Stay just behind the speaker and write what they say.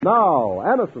Now,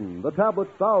 Anacin, the tablets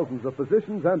thousands of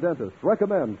physicians and dentists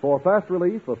recommend for fast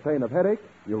relief of pain of headache,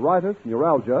 neuritis,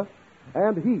 neuralgia,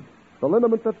 and heat, the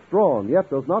liniment that's strong yet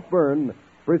does not burn,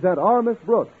 present Our Miss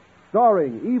Brooks,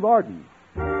 starring Eve Arden.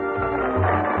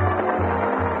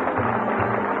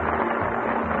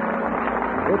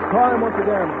 It's time once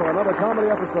again for another comedy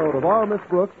episode of Our Miss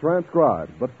Brooks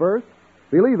Transcribed. But first,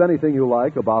 believe anything you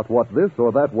like about what this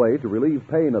or that way to relieve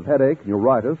pain of headache,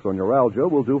 neuritis, or neuralgia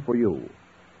will do for you.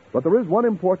 But there is one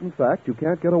important fact you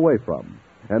can't get away from,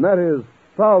 and that is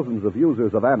thousands of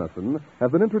users of Anacin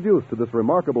have been introduced to this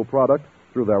remarkable product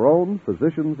through their own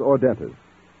physicians or dentists.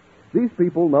 These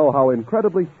people know how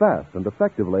incredibly fast and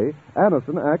effectively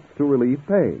Anacin acts to relieve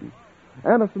pain.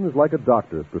 Anacin is like a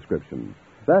doctor's prescription.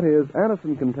 That is,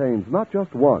 Anacin contains not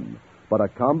just one, but a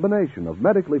combination of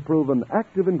medically proven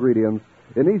active ingredients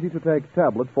in easy-to-take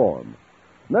tablet form.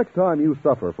 Next time you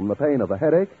suffer from the pain of a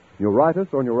headache, neuritis,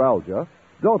 or neuralgia,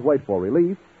 don't wait for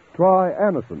relief. Try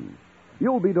Anacin.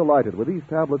 You'll be delighted with these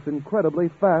tablets' incredibly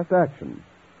fast action.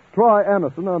 Try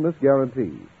Anacin on this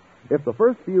guarantee. If the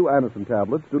first few Anacin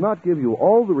tablets do not give you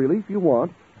all the relief you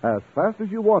want as fast as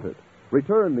you want it,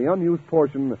 return the unused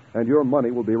portion and your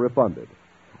money will be refunded.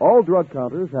 All drug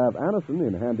counters have Anacin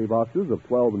in handy boxes of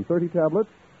 12 and 30 tablets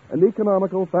and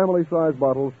economical family-size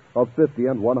bottles of 50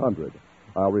 and 100.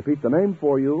 I'll repeat the name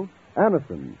for you,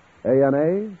 Anacin,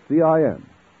 A-N-A-C-I-N.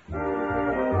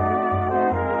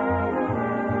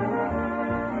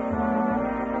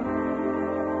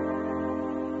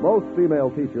 Most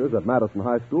female teachers at Madison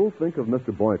High School think of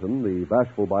Mr. Boynton, the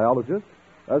bashful biologist,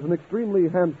 as an extremely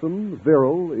handsome,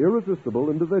 virile, irresistible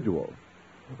individual.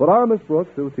 But our Miss Brooks,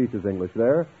 who teaches English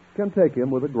there, can take him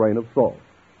with a grain of salt.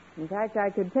 In fact, I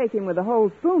could take him with a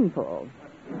whole spoonful.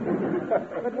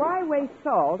 But why waste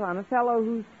salt on a fellow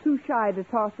who's too shy to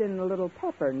toss in a little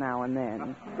pepper now and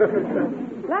then?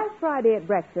 Last Friday at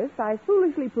breakfast, I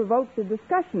foolishly provoked a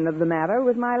discussion of the matter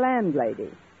with my landlady.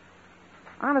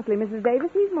 Honestly, Mrs. Davis,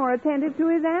 he's more attentive to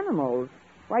his animals.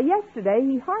 Why, yesterday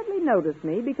he hardly noticed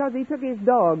me because he took his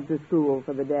dog to school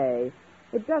for the day.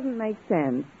 It doesn't make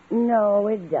sense. No,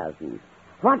 it doesn't.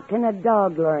 What can a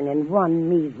dog learn in one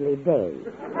measly day?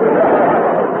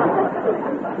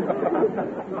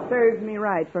 Serves me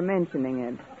right for mentioning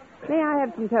it. May I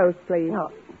have some toast, please? Oh,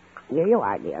 here you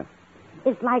are, dear.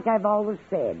 It's like I've always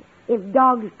said. If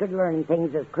dogs could learn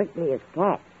things as quickly as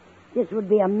cats, this would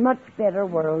be a much better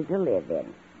world to live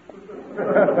in.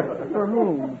 For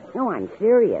whom? No, I'm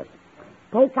serious.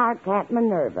 Take our cat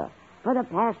Minerva. For the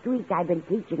past week, I've been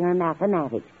teaching her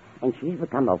mathematics, and she's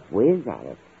become a whiz at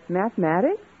it.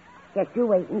 Mathematics? Just you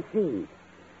wait and see.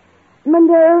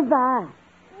 Minerva!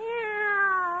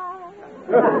 Meow.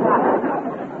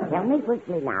 Tell me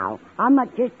quickly now, how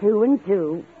much is 2 and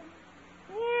 2?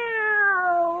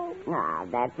 Meow. Ah,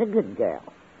 that's a good girl.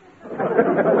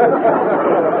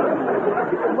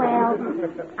 Well,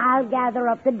 I'll gather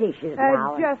up the dishes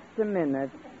now. Just a minute.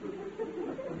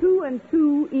 2 and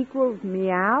 2 equals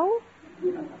meow?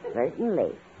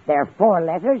 Certainly. There are 4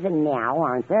 letters in meow,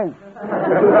 aren't there?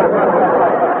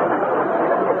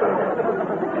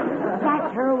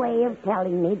 That's her way of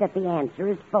telling me that the answer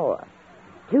is 4.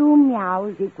 2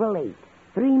 meows equal 8.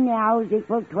 3 meows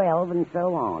equal 12, and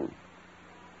so on.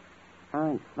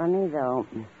 Oh, it's funny, though.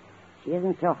 She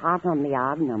isn't so hot on the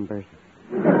odd numbers.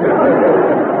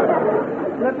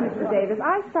 Look, Mrs. Davis,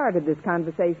 I started this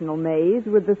conversational maze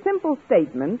with the simple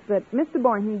statement that Mr.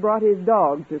 Boynton brought his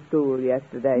dog to school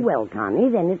yesterday. Well,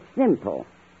 Connie, then it's simple.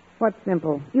 What's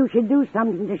simple? You should do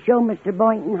something to show Mr.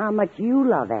 Boynton how much you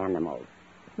love animals.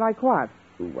 Like what?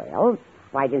 Well,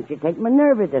 why didn't you take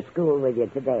Minerva to school with you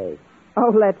today?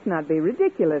 Oh, let's not be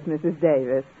ridiculous, Mrs.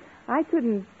 Davis. I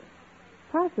couldn't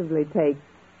possibly take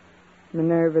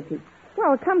Minerva to...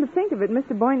 Well, come to think of it,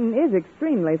 Mr. Boynton is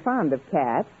extremely fond of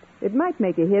cats. It might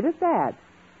make a hit at that.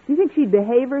 Do you think she'd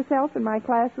behave herself in my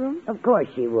classroom? Of course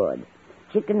she would.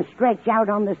 She can stretch out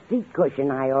on the seat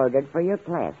cushion I ordered for your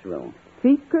classroom.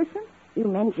 Seat cushion? You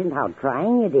mentioned how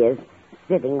trying it is,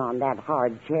 sitting on that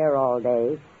hard chair all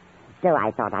day. So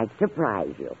I thought I'd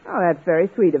surprise you. Oh, that's very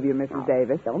sweet of you, Mrs.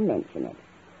 Davis. Don't mention it.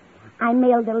 I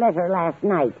mailed a letter last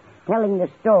night telling the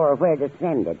store where to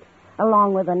send it,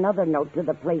 along with another note to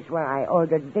the place where I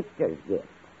ordered Victor's gift.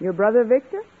 Your brother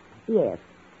Victor? Yes.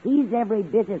 He's every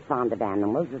bit as fond of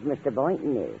animals as Mr.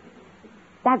 Boynton is.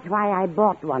 That's why I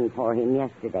bought one for him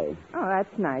yesterday. Oh,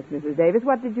 that's nice, Mrs. Davis.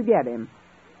 What did you get him?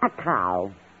 A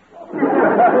cow. A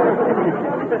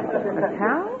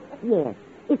cow? Yes.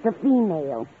 It's a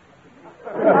female.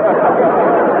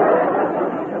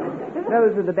 Does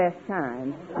Those are the best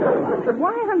kinds. But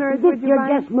why on earth would you Victor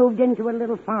buy... just moved into a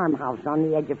little farmhouse on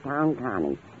the edge of town,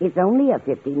 Connie. It's only a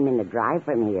 15-minute drive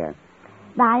from here.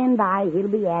 By and by, he'll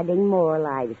be adding more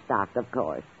livestock, of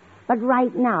course. But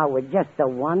right now, with just the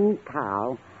one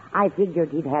cow, I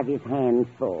figured he'd have his hands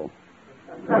full.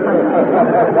 He will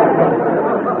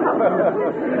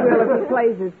if he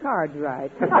plays his cards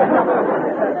right.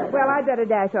 Well, I'd better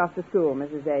dash off to school,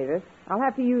 Mrs. Davis. I'll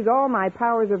have to use all my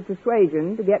powers of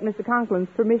persuasion to get Mr. Conklin's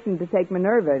permission to take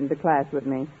Minerva into class with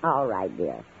me. All right,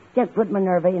 dear. Just put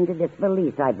Minerva into this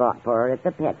valise I bought for her at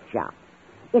the pet shop.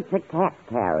 It's a cat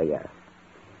carrier.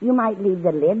 You might leave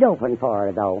the lid open for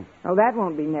her, though. Oh, that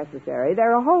won't be necessary.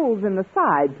 There are holes in the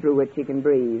side through which she can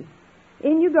breathe.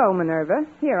 In you go, Minerva.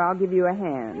 Here, I'll give you a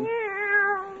hand.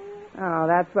 Oh,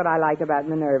 that's what I like about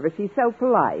Minerva. She's so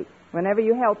polite. Whenever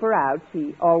you help her out,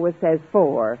 she always says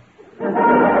 4.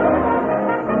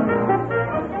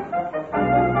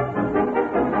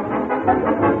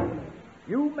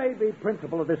 You may be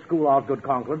principal of this school, Osgood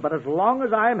Conklin, but as long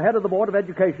as I am head of the Board of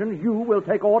Education, you will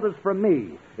take orders from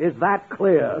me. Is that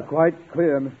clear? Quite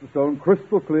clear, Mr. Stone.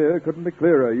 Crystal clear. Couldn't be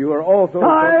clearer. You are also...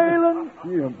 Silence!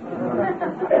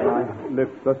 My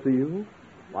lips are sealed.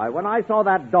 Why, when I saw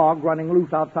that dog running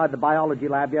loose outside the biology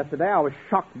lab yesterday, I was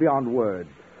shocked beyond words.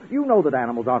 You know that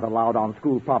animals aren't allowed on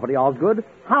school property, Osgood.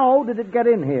 How did it get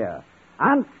in here?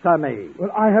 Answer me.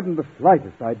 Well, I haven't the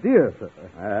slightest idea, sir.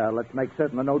 Let's make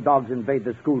certain that no dogs invade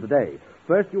the school today.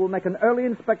 First, you will make an early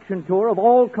inspection tour of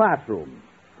all classrooms.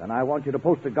 Then I want you to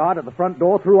post a guard at the front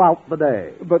door throughout the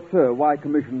day. But, sir, why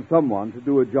commission someone to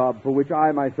do a job for which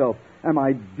I myself am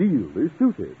ideally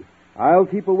suited? I'll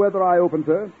keep a weather eye open,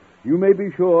 sir. You may be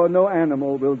sure no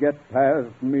animal will get past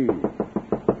me.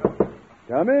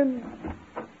 Come in.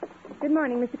 Good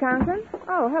morning, Mr. Conklin.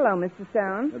 Oh, hello, Mr.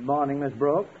 Stone. Good morning, Miss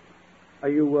Brooks. Are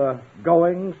you,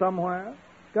 going somewhere?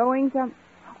 Going some...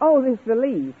 Oh, this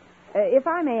valise. If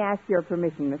I may ask your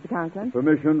permission, Mr. Conklin.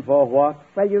 Permission for what?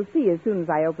 Well, you'll see as soon as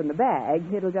I open the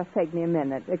bag. It'll just take me a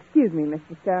minute. Excuse me,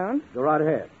 Mr. Stone. Go right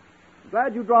ahead.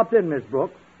 Glad you dropped in, Miss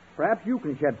Brooks. Perhaps you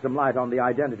can shed some light on the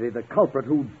identity of the culprit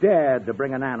who dared to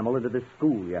bring an animal into this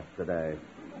school yesterday.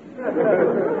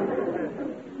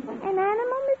 An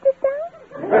animal, Mr. Stone?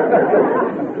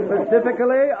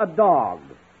 Specifically, a dog.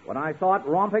 When I saw it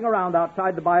romping around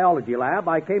outside the biology lab,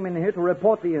 I came in here to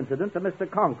report the incident to Mr.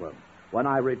 Conklin. When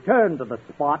I returned to the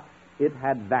spot, it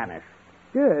had vanished.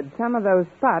 Good. Some of those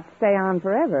spots stay on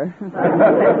forever.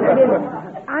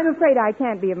 I'm afraid I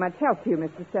can't be of much help to you,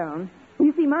 Mr. Stone.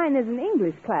 You see, mine is an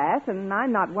English class, and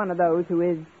I'm not one of those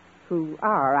who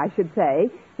are, I should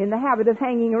say, in the habit of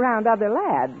hanging around other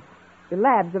labs. The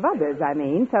labs of others, I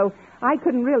mean, so I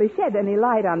couldn't really shed any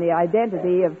light on the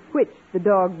identity of which the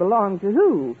dog belonged to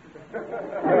who.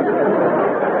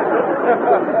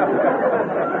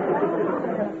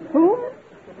 Whom?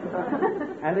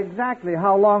 And exactly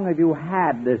how long have you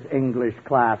had this English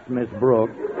class, Miss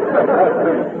Brooks?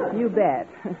 You bet.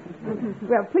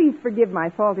 Well, please forgive my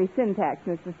faulty syntax,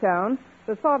 Mr. Stone.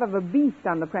 The thought of a beast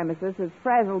on the premises has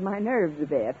frazzled my nerves a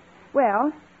bit.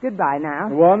 Well, goodbye now.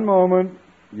 One moment.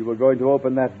 You were going to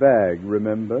open that bag,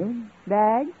 remember?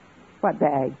 Bag? What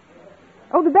bag?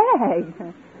 Oh, the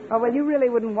bag. Oh, well, you really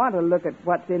wouldn't want to look at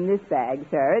what's in this bag,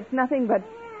 sir. It's nothing but...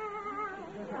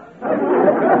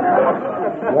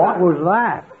 What was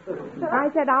that? I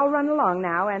said I'll run along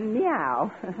now and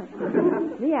meow.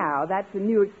 Meow, that's a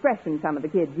new expression some of the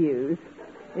kids use.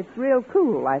 It's real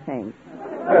cool, I think.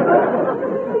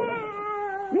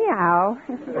 Meow.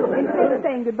 Instead of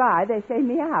saying goodbye, they say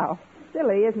meow.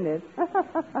 Silly, isn't it?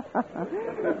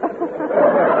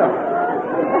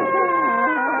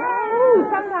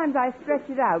 Sometimes I stretch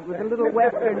it out with a little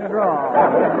western drawl.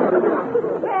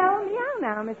 Well, meow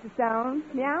now, Mr. Stone.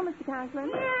 Meow, Mr. Conklin.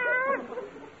 Meow.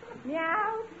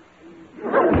 Meow.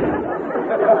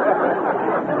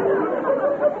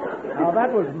 Now,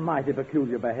 that was mighty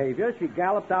peculiar behavior. She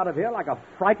galloped out of here like a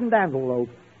frightened antelope.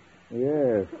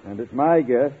 Yes, and it's my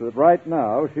guess that right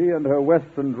now she and her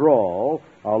western drawl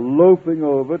are loafing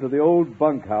over to the old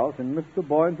bunkhouse in Mr.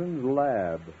 Boynton's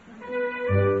lab.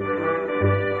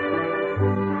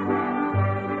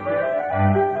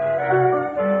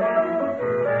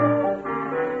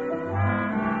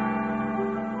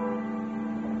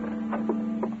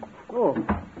 Oh,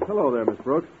 hello there, Miss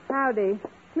Brooks. Howdy.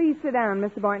 Please sit down,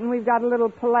 Mr. Boynton. We've got a little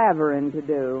palavering to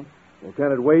do. Well,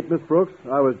 can it wait, Miss Brooks?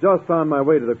 I was just on my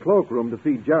way to the cloakroom to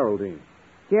feed Geraldine.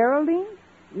 Geraldine?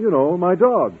 You know, my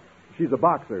dog. She's a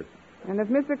boxer. And if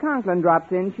Mr. Conklin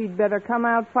drops in, she'd better come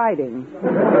out fighting.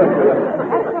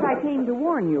 That's what I came to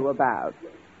warn you about.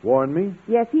 Warn me?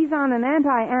 Yes, he's on an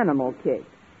anti-animal kick.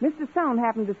 Mr. Stone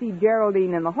happened to see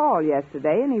Geraldine in the hall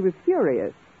yesterday, and he was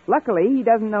furious. Luckily, he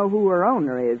doesn't know who her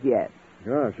owner is yet.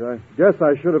 Gosh, I guess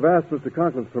I should have asked Mr.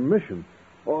 Conklin's permission.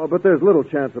 Oh, but there's little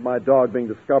chance of my dog being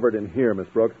discovered in here, Miss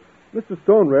Brooks. Mr.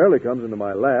 Stone rarely comes into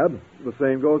my lab. The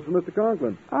same goes for Mr.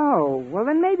 Conklin. Oh, well,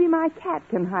 then maybe my cat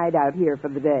can hide out here for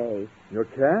the day. Your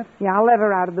cat? Yeah, I'll let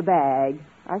her out of the bag.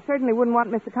 I certainly wouldn't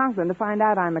want Mr. Conklin to find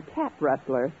out I'm a cat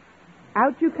rustler.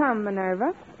 Out you come,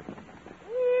 Minerva.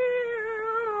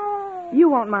 You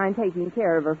won't mind taking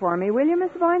care of her for me, will you,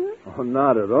 Mr. Boynton? Oh,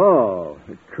 not at all.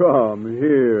 Come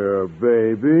here,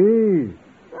 baby.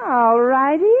 All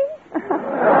righty.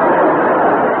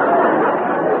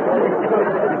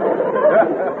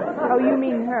 Oh, you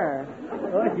mean her.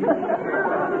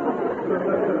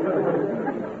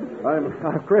 I'm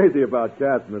crazy about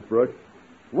cats, Miss Brooks.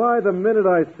 Why, the minute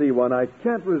I see one, I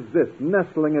can't resist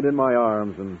nestling it in my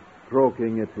arms and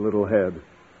stroking its little head.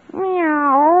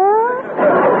 Meow.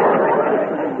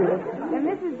 And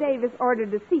Mrs. Davis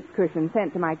ordered a seat cushion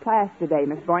sent to my class today,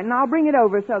 Miss Boynton. I'll bring it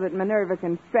over so that Minerva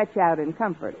can stretch out in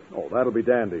comfort. Oh, that'll be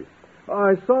dandy.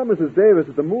 I saw Mrs. Davis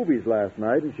at the movies last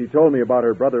night, and she told me about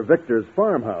her brother Victor's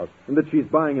farmhouse and that she's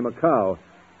buying him a cow.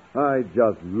 I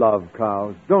just love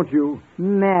cows, don't you?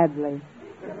 Madly.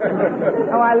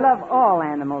 Oh, I love all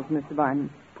animals, Mr. Boynton.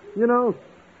 You know,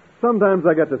 sometimes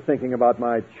I get to thinking about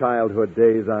my childhood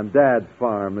days on Dad's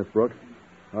farm, Miss Brooks.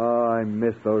 Oh, I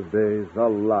miss those days a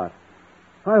lot.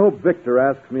 I hope Victor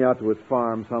asks me out to his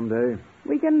farm someday.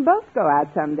 We can both go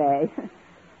out someday.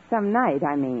 Some night,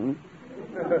 I mean.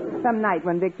 Some night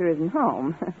when Victor isn't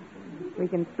home. We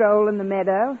can stroll in the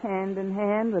meadow, hand in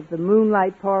hand, with the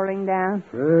moonlight pouring down.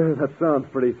 That sounds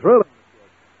pretty thrilling.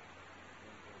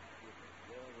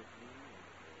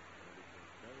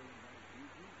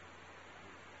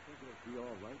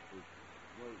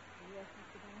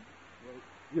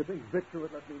 You think Victor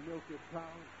would let me milk his cow?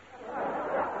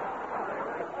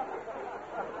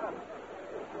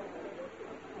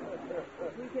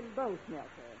 We can both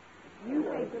milk her. You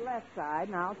take the left side,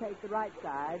 and I'll take the right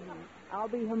side, and I'll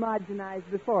be homogenized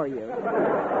before you.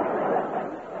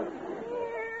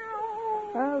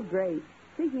 Oh, great.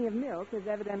 Speaking of milk, has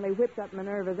evidently whipped up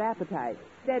Minerva's appetite.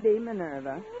 Steady,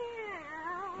 Minerva.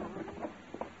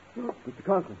 Mr.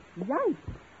 Conklin. Yikes.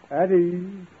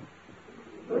 Addie.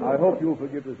 I hope you'll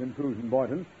forgive this intrusion,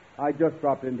 Boynton. I just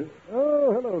dropped into...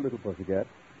 Oh, hello, little pussycat.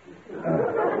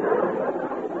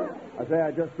 I say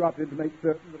I just dropped in to make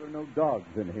certain there are no dogs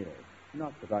in here.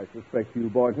 Not that I suspect you,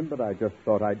 Boynton, but I just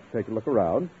thought I'd take a look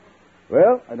around.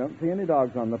 Well, I don't see any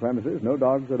dogs on the premises. No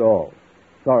dogs at all.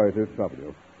 Sorry to trouble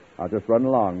you. I'll just run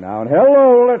along now. And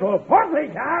hello, little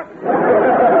pussycat!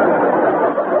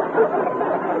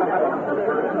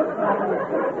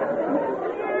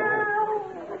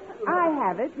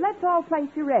 It. Let's all play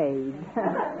charades.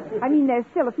 I mean, there's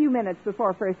still a few minutes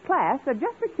before first class, so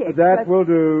just for kicks. That will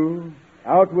do.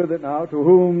 Out with it now. To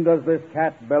whom does this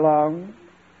cat belong?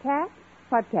 Cat?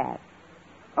 What cat?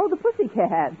 Oh, the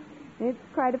pussycat. It's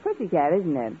quite a pussycat,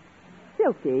 isn't it?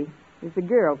 Silky. It's a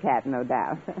girl cat, no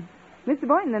doubt. Mr.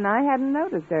 Boynton and I hadn't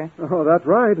noticed her. Oh, that's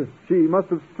right. She must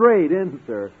have strayed in,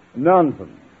 sir.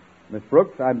 Nonsense. Miss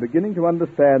Brooks, I'm beginning to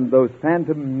understand those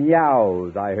phantom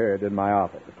meows I heard in my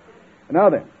office. Now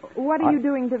then. What are you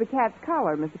doing to the cat's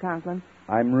collar, Mr. Conklin?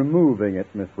 I'm removing it,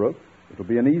 Miss Brooks. It'll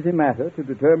be an easy matter to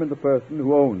determine the person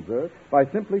who owns her by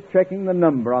simply checking the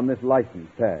number on this license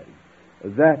tag.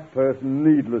 That person,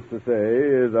 needless to say,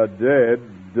 is a dead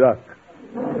duck.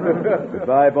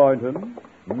 Goodbye, Boynton.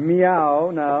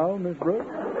 Meow now, Miss Brooks.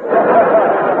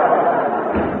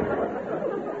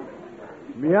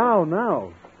 Meow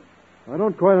now? I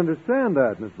don't quite understand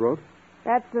that, Miss Brooks.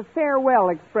 That's the farewell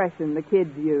expression the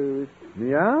kids use.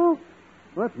 Meow?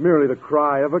 That's merely the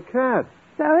cry of a cat.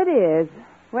 So it is.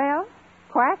 Well,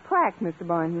 quack, quack, Mr.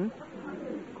 Boynton.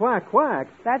 Quack, quack?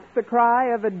 That's the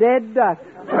cry of a dead duck.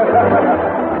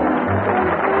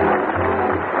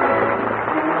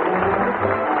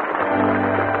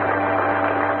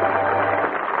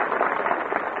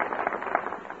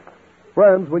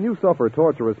 Friends, when you suffer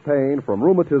torturous pain from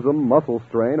rheumatism, muscle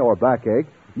strain, or backache,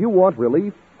 you want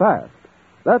relief fast.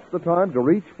 That's the time to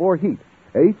reach for HEAT.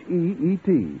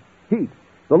 H-E-E-T. HEAT,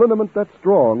 the liniment that's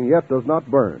strong yet does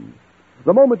not burn.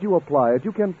 The moment you apply it,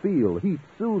 you can feel HEAT's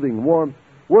soothing warmth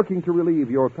working to relieve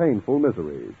your painful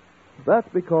miseries. That's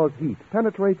because HEAT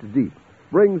penetrates deep,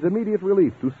 brings immediate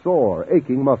relief to sore,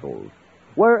 aching muscles.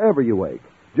 Wherever you ache,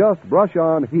 just brush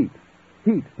on HEAT.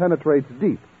 HEAT penetrates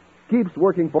deep, keeps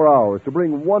working for hours to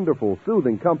bring wonderful,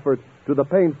 soothing comfort to the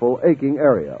painful, aching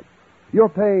area. Your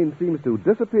pain seems to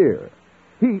disappear.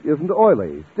 HEAT isn't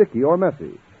oily, sticky, or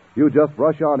messy. You just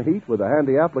brush on heat with a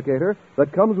handy applicator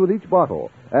that comes with each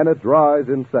bottle, and it dries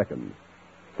in seconds.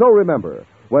 So remember,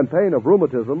 when pain of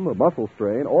rheumatism, muscle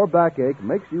strain, or backache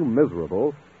makes you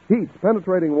miserable, Heat's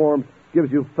penetrating warmth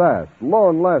gives you fast,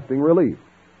 long-lasting relief.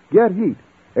 Get Heat,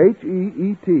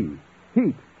 H-E-E-T,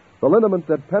 Heat, the liniment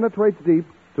that penetrates deep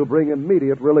to bring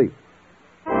immediate relief.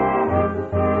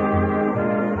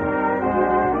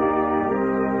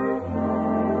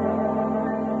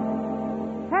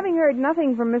 Having heard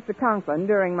nothing from Mr. Conklin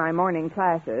during my morning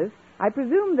classes, I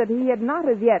presumed that he had not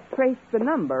as yet traced the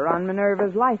number on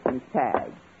Minerva's license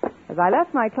tag. As I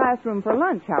left my classroom for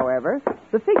lunch, however,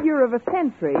 the figure of a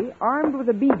sentry armed with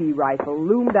a BB rifle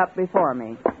loomed up before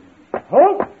me.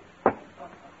 Halt!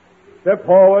 Step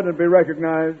forward and be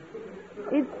recognized.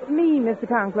 It's me, Mr.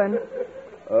 Conklin.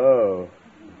 Oh.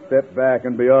 Step back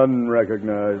and be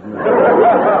unrecognized.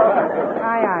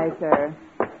 Aye, aye, sir.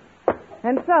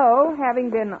 And so,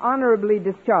 having been honorably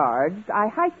discharged, I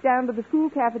hiked down to the school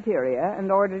cafeteria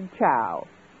and ordered chow.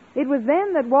 It was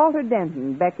then that Walter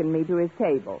Denton beckoned me to his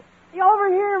table. Over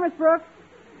here, Miss Brooks.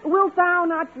 Wilt thou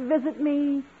not visit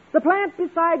me? The plant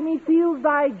beside me feels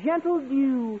thy gentle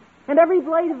dew, and every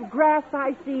blade of grass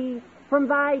I see from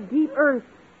thy deep earth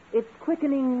its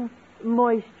quickening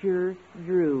moisture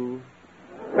drew.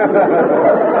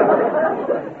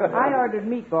 I ordered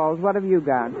meatballs. What have you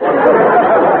got?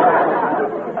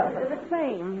 The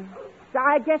same.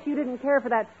 I guess you didn't care for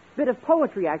that bit of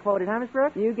poetry I quoted, huh, Miss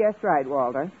Brooks? You guessed right,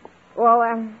 Walter. Well,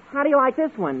 how do you like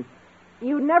this one?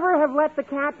 You'd never have let the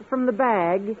cat from the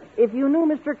bag if you knew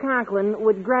Mr. Conklin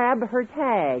would grab her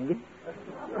tag.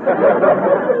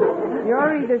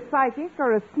 You're either psychic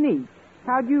or a sneak.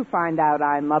 How'd you find out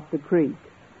I'm up the creek?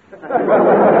 Oh,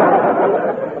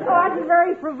 that's a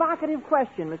very provocative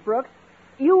question, Miss Brooks.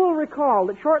 You will recall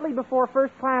that shortly before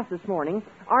first class this morning,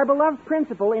 our beloved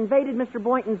principal invaded Mr.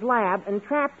 Boynton's lab and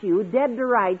trapped you dead to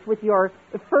rights with your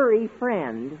furry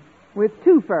friend. With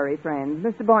two furry friends.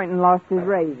 Mr. Boynton lost his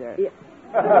razor. Yeah.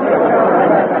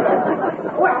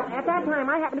 Well, at that time,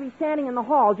 I happened to be standing in the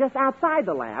hall just outside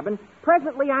the lab, and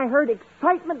presently I heard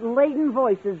excitement-laden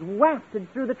voices wafted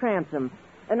through the transom.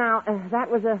 Now, that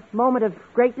was a moment of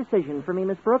great decision for me,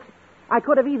 Miss Brooks. I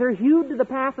could have either hewed to the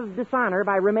path of dishonor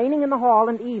by remaining in the hall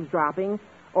and eavesdropping,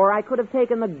 or I could have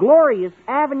taken the glorious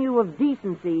avenue of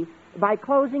decency by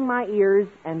closing my ears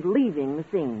and leaving the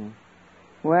scene.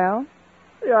 Well?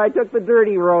 Yeah, I took the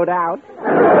dirty road out.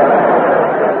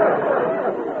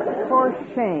 For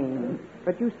shame.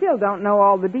 But you still don't know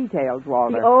all the details,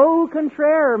 Walter. Au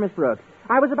contraire, Miss Brooks.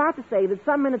 I was about to say that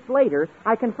some minutes later,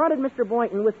 I confronted Mr.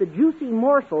 Boynton with the juicy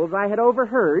morsels I had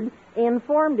overheard,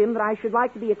 informed him that I should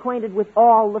like to be acquainted with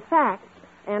all the facts,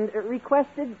 and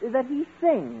requested that he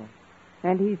sing.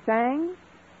 And he sang?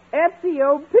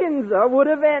 Ezio Pinza would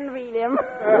have envied him.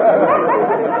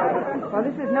 Well,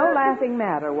 this is no laughing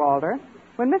matter, Walter.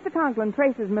 When Mr. Conklin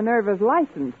traces Minerva's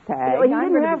license tag... Well, he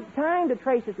didn't have time to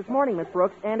trace it this morning, Miss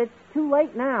Brooks, and it's too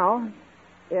late now.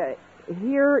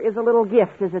 Here is a little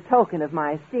gift as a token of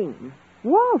my esteem.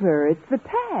 Walter, it's the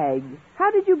tag. How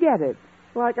did you get it?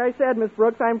 Like I said, Miss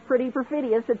Brooks, I'm pretty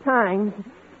perfidious at times.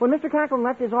 When Mr. Conklin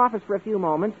left his office for a few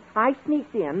moments, I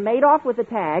sneaked in, made off with the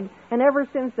tag, and ever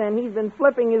since then he's been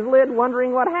flipping his lid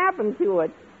wondering what happened to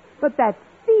it. But that's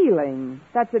stealing.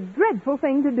 That's a dreadful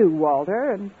thing to do, Walter,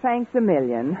 and thanks a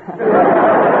million.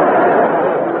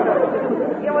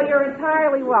 Yeah, well, you're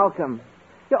entirely welcome.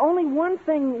 Only one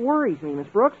thing worries me, Miss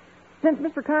Brooks. Since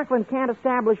Mr. Conklin can't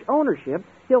establish ownership,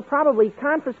 he'll probably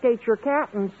confiscate your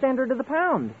cat and send her to the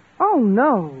pound. Oh,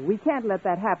 no. We can't let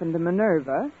that happen to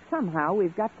Minerva. Somehow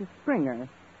we've got to spring her.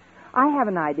 I have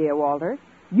an idea, Walter.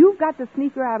 You've got to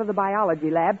sneak her out of the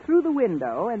biology lab through the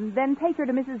window and then take her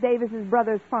to Mrs. Davis's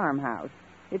brother's farmhouse.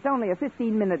 It's only a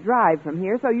 15-minute drive from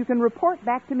here, so you can report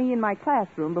back to me in my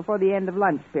classroom before the end of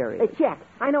lunch period. Check.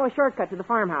 I know a shortcut to the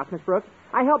farmhouse, Miss Brooks.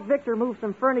 I helped Victor move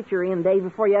some furniture in day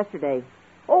before yesterday.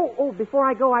 Oh, before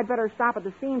I go, I'd better stop at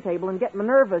the steam table and get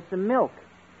Minerva some milk.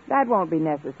 That won't be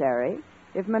necessary.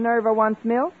 If Minerva wants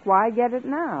milk, why get it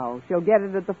now? She'll get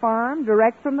it at the farm,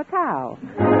 direct from the cow.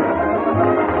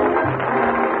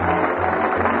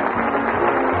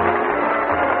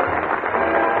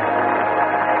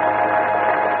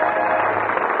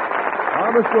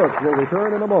 Miss Brooks will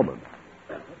return in a moment.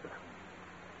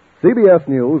 CBS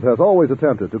News has always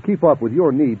attempted to keep up with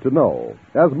your need to know.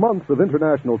 As months of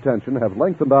international tension have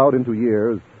lengthened out into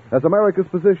years, as America's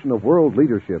position of world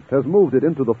leadership has moved it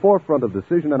into the forefront of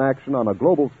decision and action on a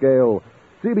global scale,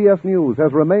 CBS News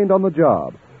has remained on the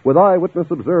job with eyewitness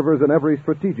observers in every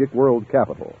strategic world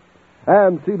capital.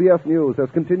 And CBS News has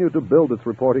continued to build its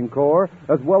reporting corps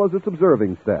as well as its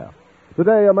observing staff.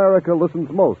 Today, America listens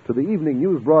most to the evening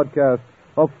news broadcasts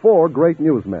of four great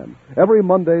newsmen, every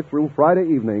Monday through Friday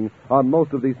evening on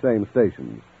most of these same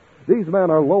stations. These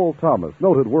men are Lowell Thomas,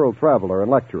 noted world traveler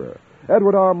and lecturer;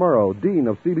 Edward R. Murrow, Dean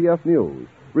of CBS News,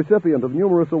 recipient of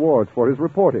numerous awards for his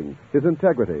reporting, his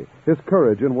integrity, his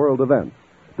courage in world events;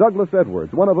 Douglas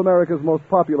Edwards, one of America's most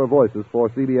popular voices for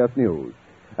CBS News;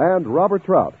 and Robert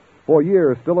Trout, for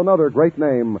years still another great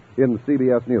name in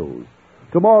CBS News.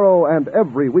 Tomorrow and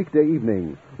every weekday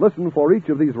evening, listen for each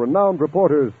of these renowned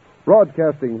reporters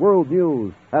broadcasting world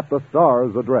news at the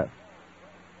Star's address.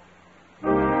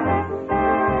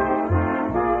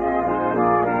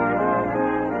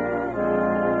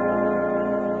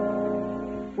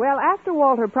 Well, after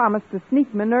Walter promised to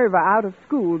sneak Minerva out of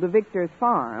school to Victor's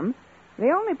farm, the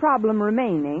only problem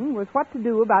remaining was what to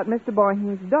do about Mr.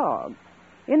 Boynton's dog.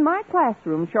 In my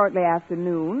classroom shortly after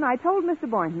noon, I told Mr.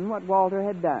 Boynton what Walter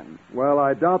had done. Well,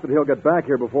 I doubt that he'll get back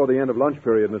here before the end of lunch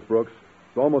period, Miss Brooks.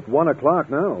 It's almost 1 o'clock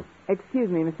now.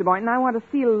 Excuse me, Mr. Boynton, I want to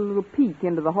steal a little peek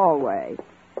into the hallway.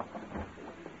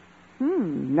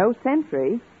 No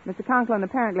sentry. Mr. Conklin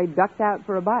apparently ducked out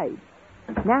for a bite.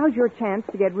 Now's your chance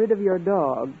to get rid of your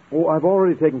dog. Oh, I've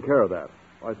already taken care of that.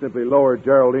 I simply lowered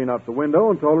Geraldine out the window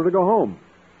and told her to go home.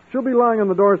 She'll be lying on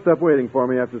the doorstep waiting for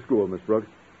me after school, Miss Brooks.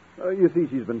 You see,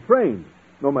 she's been trained.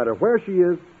 No matter where she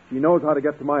is, she knows how to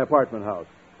get to my apartment house.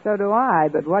 So do I,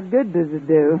 but what good does it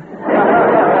do?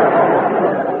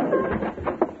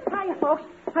 Hiya, folks.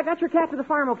 I got your cat to the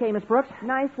farm okay, Miss Brooks.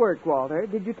 Nice work, Walter.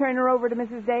 Did you turn her over to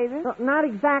Mrs. Davis? Not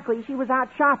exactly. She was out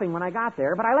shopping when I got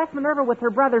there, but I left Minerva with her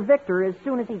brother Victor as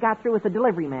soon as he got through with the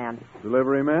delivery man.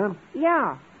 Delivery man?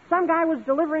 Yeah. Some guy was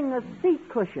delivering a seat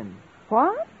cushion.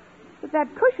 What? But that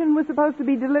cushion was supposed to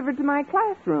be delivered to my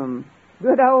classroom.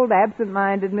 Good old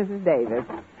absent-minded Mrs. Davis.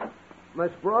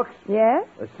 Miss Brooks, Yes?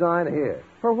 a sign here.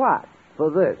 For what? For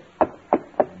this.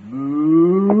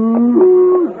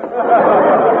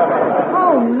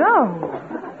 Oh,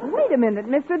 no. Wait a minute,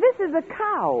 mister. This is a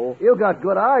cow. You got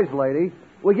good eyes, lady.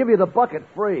 We give you the bucket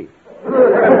free.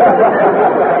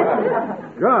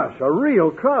 Gosh, a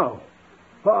real cow.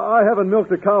 I haven't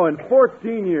milked a cow in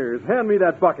 14 years. Hand me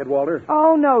that bucket, Walter.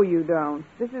 Oh, no, you don't.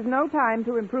 This is no time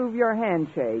to improve your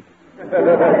handshake.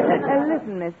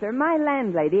 Listen, mister, my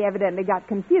landlady evidently got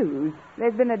confused.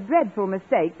 There's been a dreadful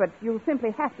mistake, but you'll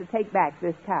simply have to take back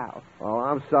this cow. Oh,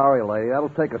 I'm sorry, lady. That'll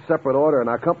take a separate order, and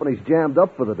our company's jammed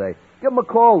up for the day. Give them a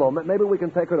call, though. Maybe we can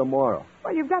take her tomorrow.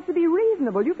 Well, you've got to be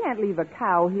reasonable. You can't leave a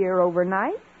cow here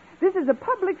overnight. This is a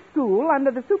public school under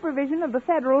the supervision of the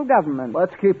federal government.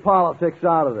 Let's keep politics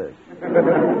out of this. I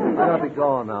gotta be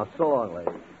going now. So long,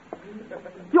 lady.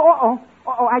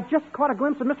 I just caught a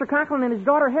glimpse of Mr. Conklin and his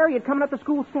daughter Harriet coming up the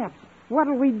school steps.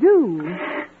 What'll we do?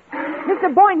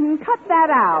 Mr. Boynton, cut that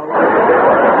out.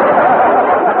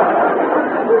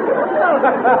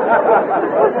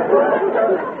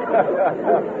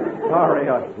 Sorry,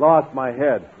 I lost my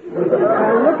head.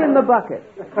 Look in the bucket.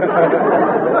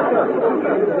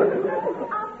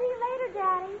 I'll see you later,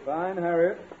 Daddy. Fine,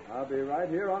 Harriet. I'll be right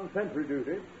here on sentry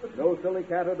duty. No silly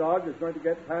cat or dog is going to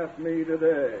get past me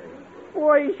today.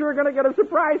 Boy, he's sure going to get a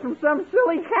surprise from some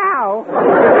silly cow.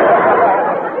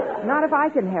 Not if I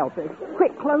can help it.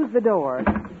 Quick, close the door.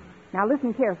 Now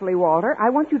listen carefully, Walter. I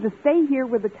want you to stay here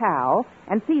with the cow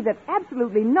and see that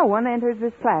absolutely no one enters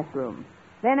this classroom.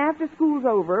 Then after school's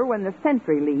over, when the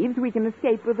sentry leaves, we can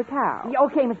escape with the cow.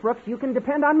 Okay, Miss Brooks, you can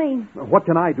depend on me. What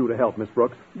can I do to help, Miss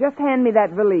Brooks? Just hand me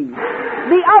that valise.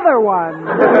 The other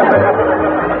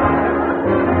one.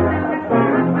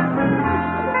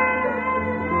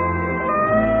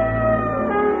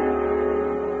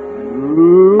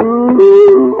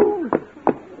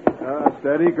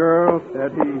 Steady, girl,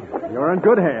 steady. You're in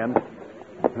good hands.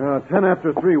 10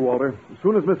 after 3, Walter. As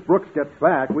soon as Miss Brooks gets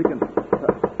back, we can...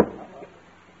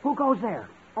 Who goes there?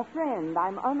 A friend.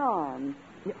 I'm unarmed.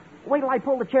 Wait till I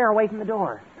pull the chair away from the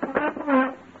door.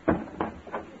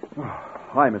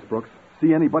 Hi, Miss Brooks.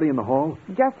 See anybody in the hall?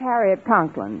 Just Harriet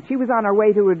Conklin. She was on her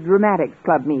way to a dramatics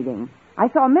club meeting. I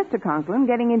saw Mr. Conklin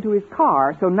getting into his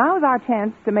car, so now's our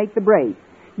chance to make the break.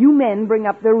 You men bring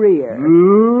up the rear.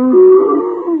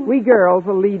 We girls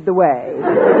will lead the way.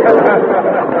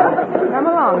 Come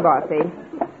along, Bossy.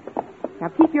 Now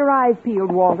keep your eyes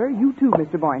peeled, Walter. You too,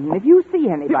 Mr. Boynton. If you see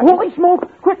anybody... Holy smoke!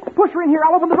 Quick, push her in here.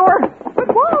 I'll open the door. But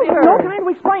Walter! No time to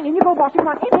explain. In you go, Bossy. Come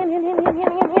on.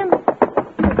 In.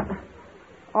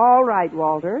 All right,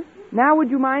 Walter. Now would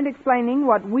you mind explaining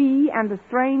what we and the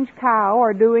strange cow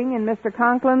are doing in Mr.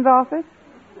 Conklin's office?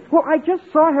 Well, I just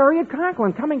saw Harriet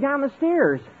Conklin coming down the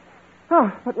stairs. Oh,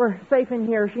 but we're safe in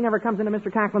here. She never comes into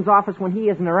Mr. Conklin's office when he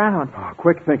isn't around. Oh,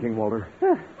 quick thinking, Walter.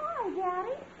 Hi,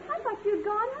 Daddy. I thought you'd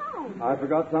gone home. I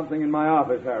forgot something in my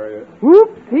office, Harriet.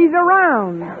 Whoops, he's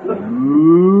around. Pipe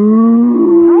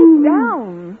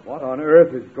down. What on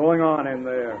earth is going on in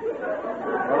there?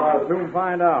 Well, I'll soon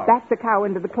find out. Back the cow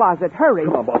into the closet. Hurry.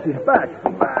 Come on, Bossy. Back.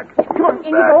 Come on, in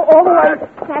you go all the way.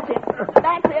 That's it.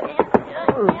 That's it.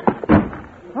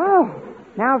 Oh,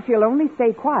 now she'll only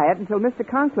stay quiet until Mr.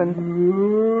 Conklin. Moon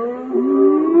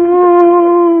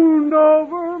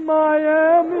over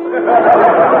Miami.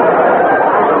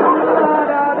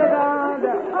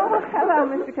 Oh, hello,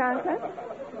 Mr. Conklin.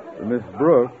 Miss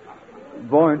Brooks,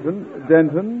 Boynton,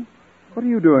 Denton, what are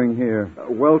you doing here?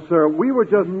 Well, sir, we were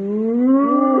just...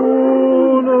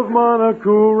 Moon of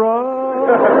Monocura.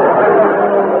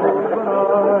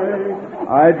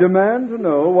 I demand to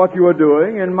know what you are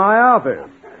doing in my office.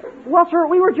 Well, sir,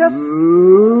 we were just...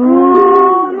 Moonlight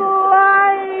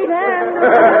and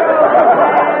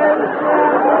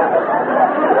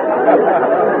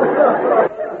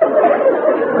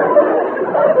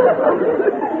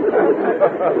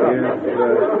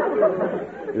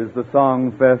Is the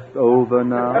song fest over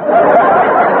now? No,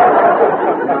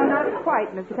 not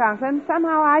quite, Mr. Conklin.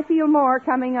 Somehow I feel more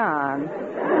coming on.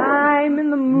 I'm in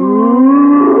the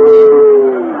mood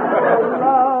of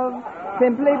love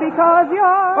simply because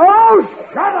you're... Oh,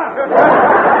 shut up!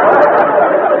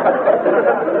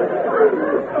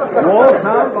 You all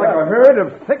sound like a herd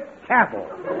of sick cattle.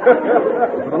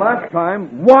 For the last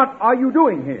time, what are you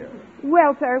doing here?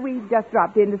 Well, sir, we just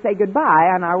dropped in to say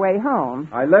goodbye on our way home.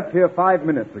 I left here 5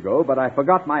 minutes ago, but I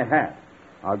forgot my hat.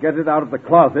 I'll get it out of the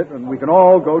closet, and we can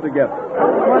all go together.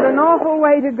 What an awful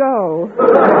way to go.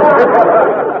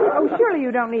 Oh, surely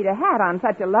you don't need a hat on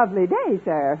such a lovely day,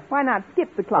 sir. Why not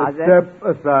skip the closet? Step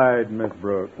aside, Miss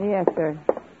Brooks. Yes, sir.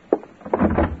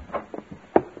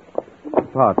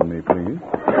 Pardon me, please.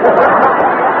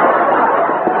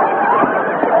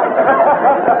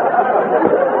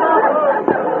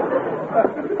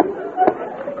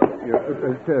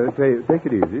 Take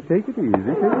it easy. Take it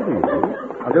easy.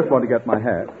 I just want to get my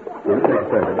hat. It'll take a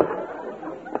second.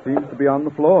 Seems to be on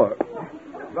the floor.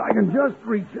 If I can just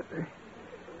reach it.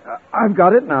 I've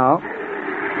got it now.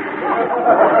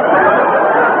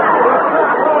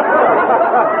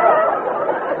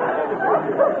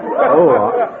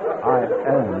 Oh, I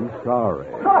am sorry.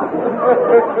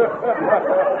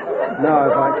 Now,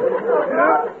 if I...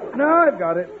 No, I've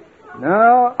got it.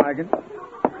 Now, I can...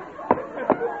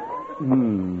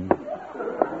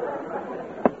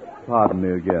 Pardon me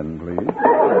again, please.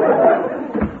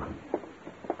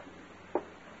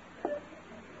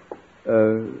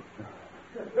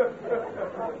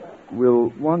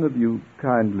 Will one of you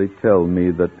kindly tell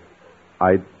me that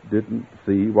I didn't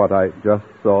see what I just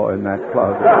saw in that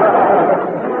closet?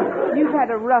 You've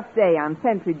had a rough day on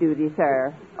sentry duty,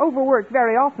 sir. Overwork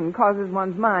very often causes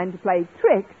one's mind to play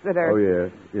tricks that are...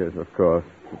 Oh, yes, of course.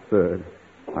 Absurd.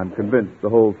 I'm convinced the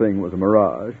whole thing was a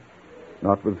mirage,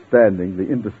 notwithstanding the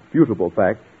indisputable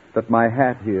fact that my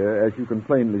hat here, as you can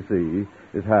plainly see,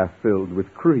 is half filled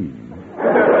with cream.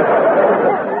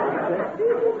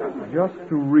 Just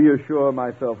to reassure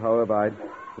myself, however, I'd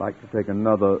like to take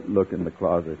another look in the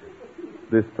closet.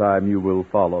 This time you will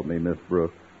follow me, Miss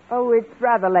Brooks. Oh, it's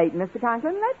rather late, Mr.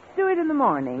 Conklin. Let's do it in the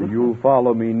morning. You'll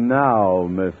follow me now,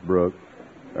 Miss Brooks.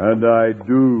 And I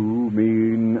do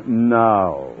mean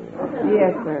now.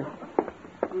 Yes, sir.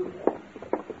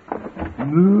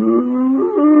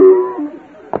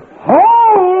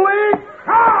 Holy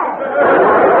cow!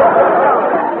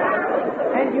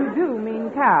 And you do mean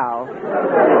cow.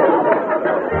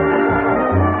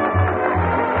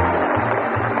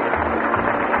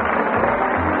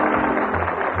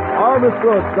 Our Miss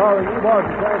Brooks, starring E.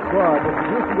 Martin, transcribed, was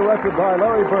produced and directed by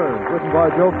Larry Burns, written by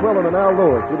Joe Quillen and Al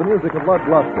Lewis, with the music of Lud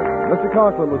Gluskin. Mr.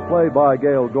 Conklin was played by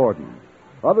Gail Gordon.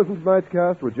 Others in tonight's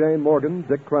cast were Jane Morgan,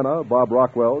 Dick Crenna, Bob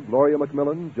Rockwell, Gloria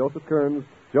McMillan, Joseph Kearns,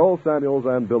 Joel Samuels,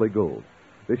 and Billy Gould.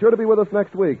 Be sure to be with us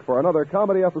next week for another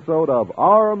comedy episode of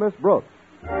Our Miss Brooks.